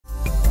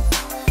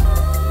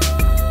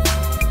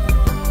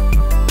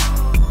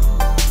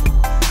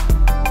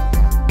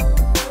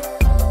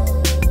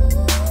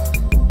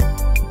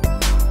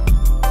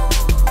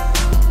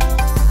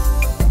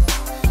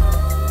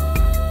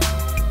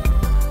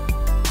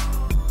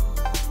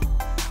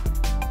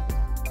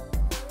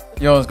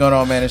Yo, what's going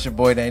on, man? It's your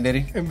boy, Dane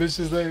Diddy.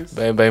 Ambitious Days.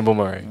 Bang, bang,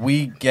 boomerang.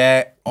 We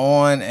got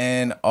On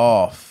and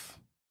Off.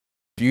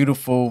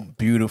 Beautiful,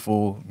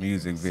 beautiful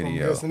music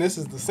video. And this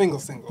is the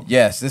single.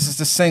 Yes, this is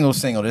the single.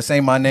 This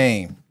ain't my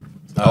name.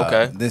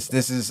 Okay. This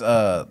is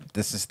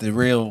the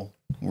real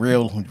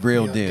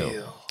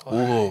deal.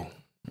 Ooh.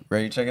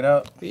 Ready to check it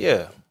out?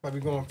 Yeah. Are we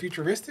going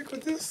futuristic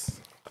with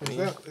this? Is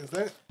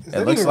that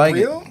It looks even like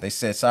real? it. They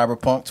said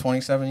Cyberpunk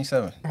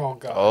 2077. Oh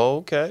God.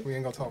 Okay. We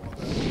ain't gonna talk about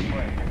that.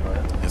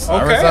 It's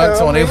Okay, Cyberpunk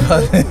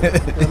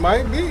 20. It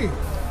might be.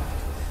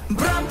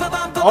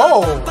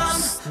 Oh,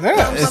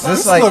 snap. Is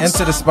this like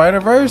Into the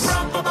Spider-Verse?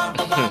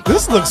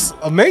 This looks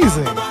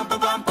amazing.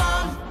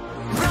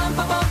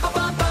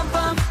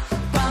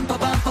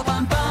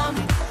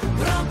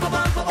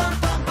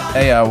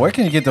 Hey, where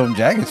can you get those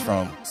jackets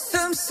from?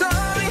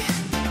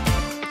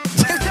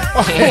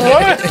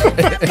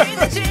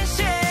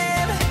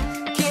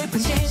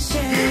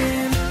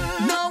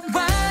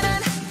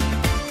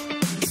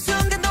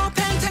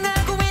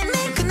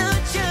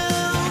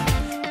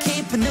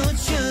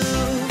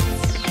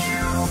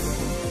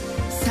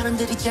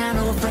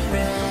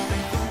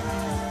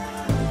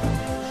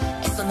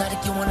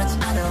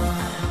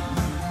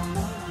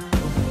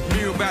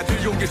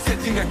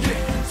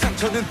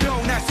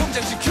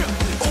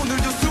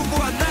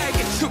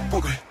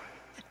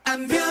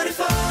 I'm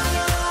beautiful.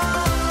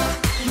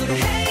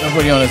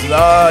 Nobody on this.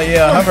 Oh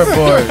yeah,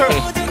 hoverboard.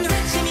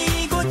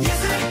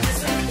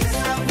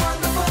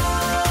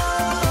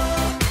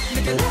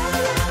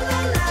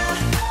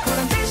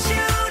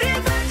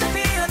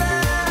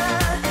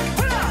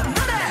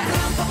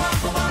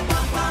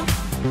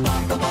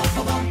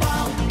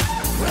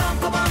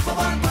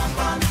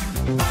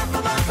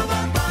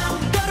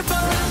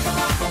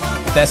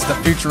 That's the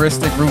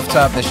futuristic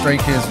rooftop that Stray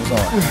Kids was on.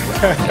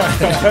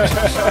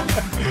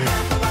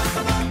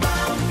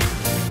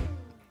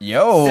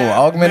 Yo,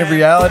 augmented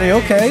reality,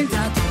 okay.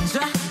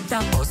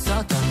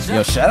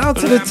 Yo, shout out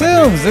to the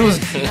Tims. It was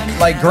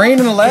like green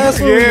in the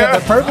last one. We got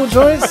the purple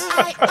joints.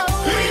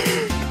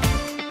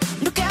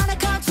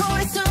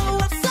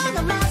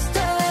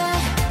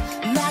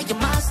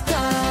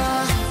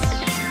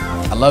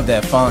 I love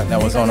that font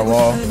that was on the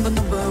wall.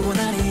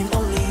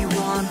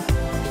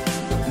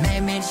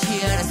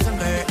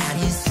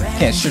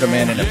 Can't shoot a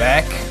man in the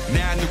back.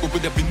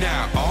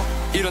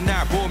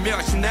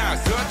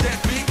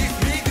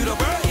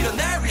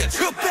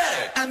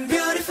 I'm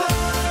beautiful.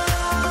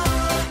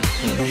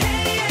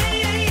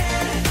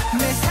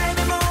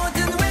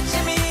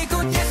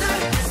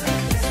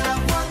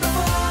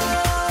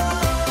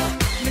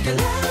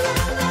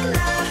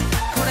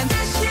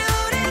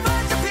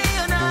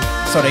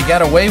 So they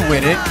got away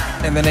with it,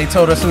 and then they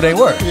told us who they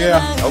were.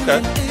 Yeah.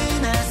 Okay.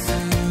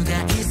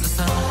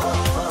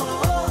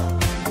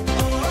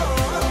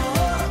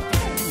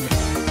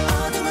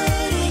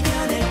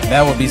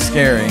 That would be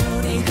scary.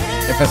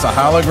 If it's a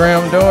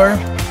hologram door.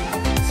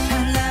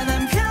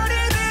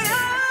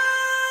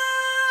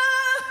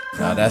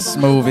 Nah, that's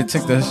smooth. It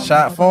took the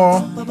shot for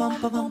him.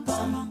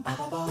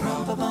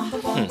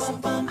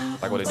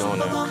 Like what they doing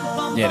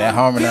there. Yeah, that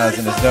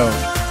harmonizing is dope.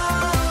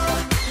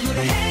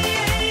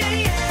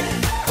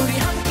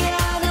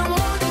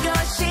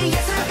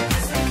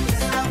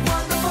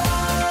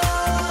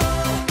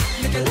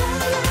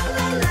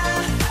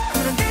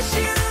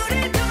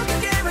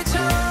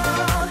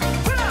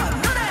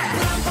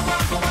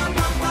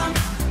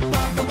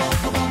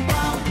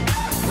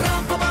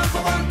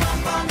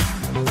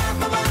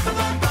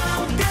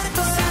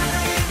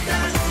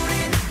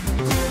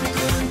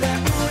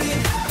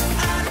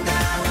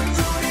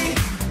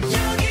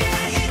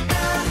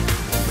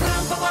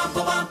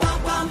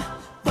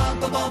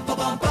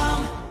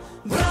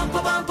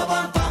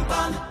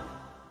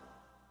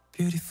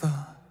 Beautiful.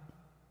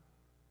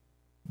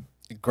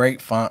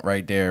 Great font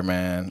right there,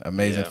 man.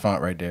 Amazing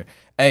font right there.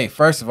 Hey,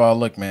 first of all,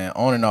 look, man,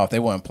 On and Off, they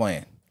wasn't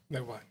playing.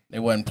 They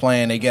wasn't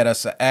playing. They got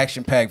us an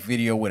action-packed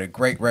video with a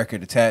great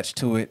record attached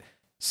to it.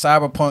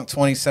 Cyberpunk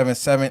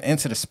 2077,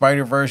 Into the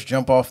Spider-Verse,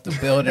 jump off the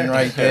building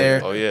right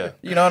there. Oh, yeah.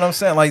 You know what I'm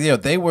saying? Like, yo,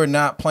 they were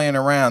not playing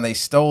around. They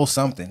stole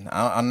something.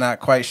 I'm not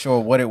quite sure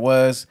what it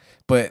was,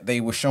 but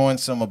they were showing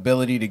some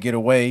ability to get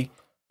away.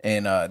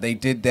 And they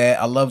did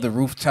that. I love the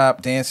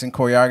rooftop dancing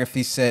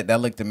choreography set. That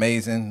looked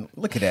amazing.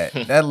 Look at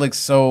that. That looks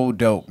so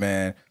dope,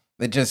 man.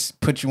 It just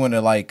put you into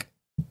like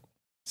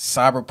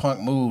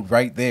cyberpunk mood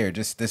right there.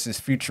 Just this is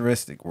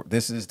futuristic.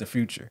 This is the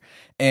future.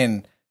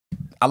 And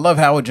I love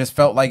how it just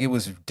felt like it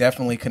was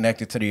definitely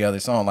connected to the other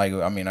song. Like,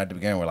 I mean, at the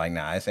beginning we're like,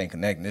 nah, this ain't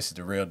connecting. This is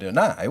the real deal.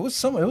 Nah, it was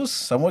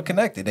somewhat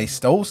connected. They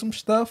stole some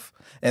stuff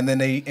and then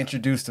they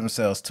introduced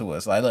themselves to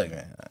us. Like, look,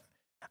 man,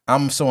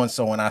 I'm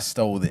so-and-so and I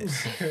stole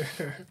this,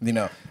 you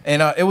know.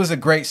 And it was a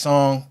great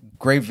song,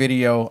 great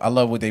video. I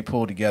love what they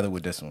pulled together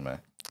with this one, man.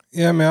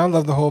 Yeah, man, I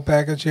love the whole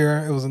package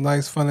here. It was a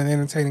nice, fun, and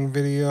entertaining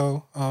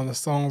video. The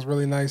song's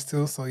really nice,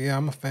 too. So, yeah,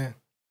 I'm a fan.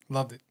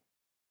 Loved it.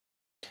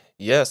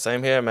 Yeah,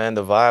 same here, man.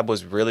 The vibe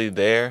was really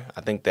there.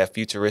 I think that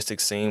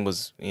futuristic scene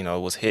was,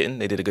 was hitting.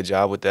 They did a good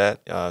job with that,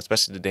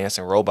 especially the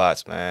dancing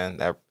robots, man.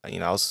 That,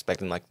 I was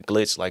expecting like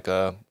glitch, like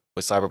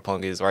what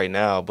cyberpunk is right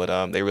now,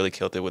 but they really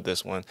killed it with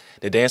this one.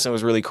 The dancing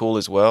was really cool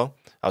as well.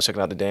 I was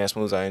checking out the dance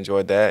moves. I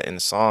enjoyed that. And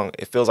the song,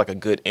 it feels like a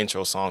good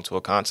intro song to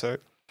a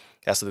concert.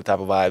 That's the type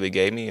of vibe it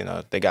gave me,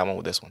 and they got one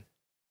with this one.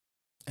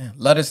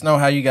 Let us know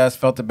how you guys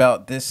felt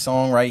about this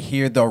song right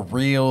here, The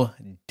Real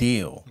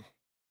Deal.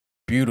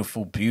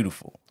 Beautiful,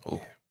 beautiful.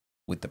 Ooh.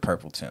 With the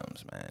purple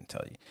Tims, man, I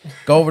tell you.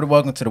 Go over to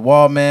Welcome to the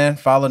Wall, man.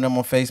 Follow them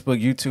on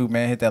Facebook, YouTube,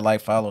 man. Hit that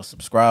like, follow,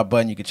 subscribe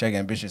button. You can check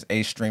Ambitious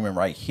A streaming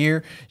right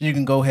here. You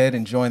can go ahead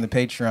and join the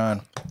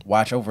Patreon.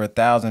 Watch over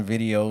 1,000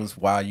 videos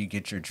while you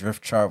get your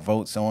drift chart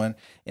votes on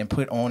and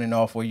put on and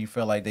off where you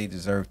feel like they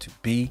deserve to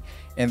be.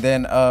 And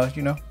then,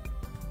 you know,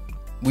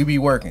 we be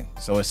working,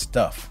 so it's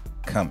stuff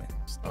coming.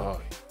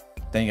 Oh.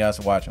 Thank you guys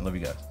for watching. Love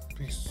you guys.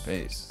 Peace.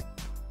 Peace.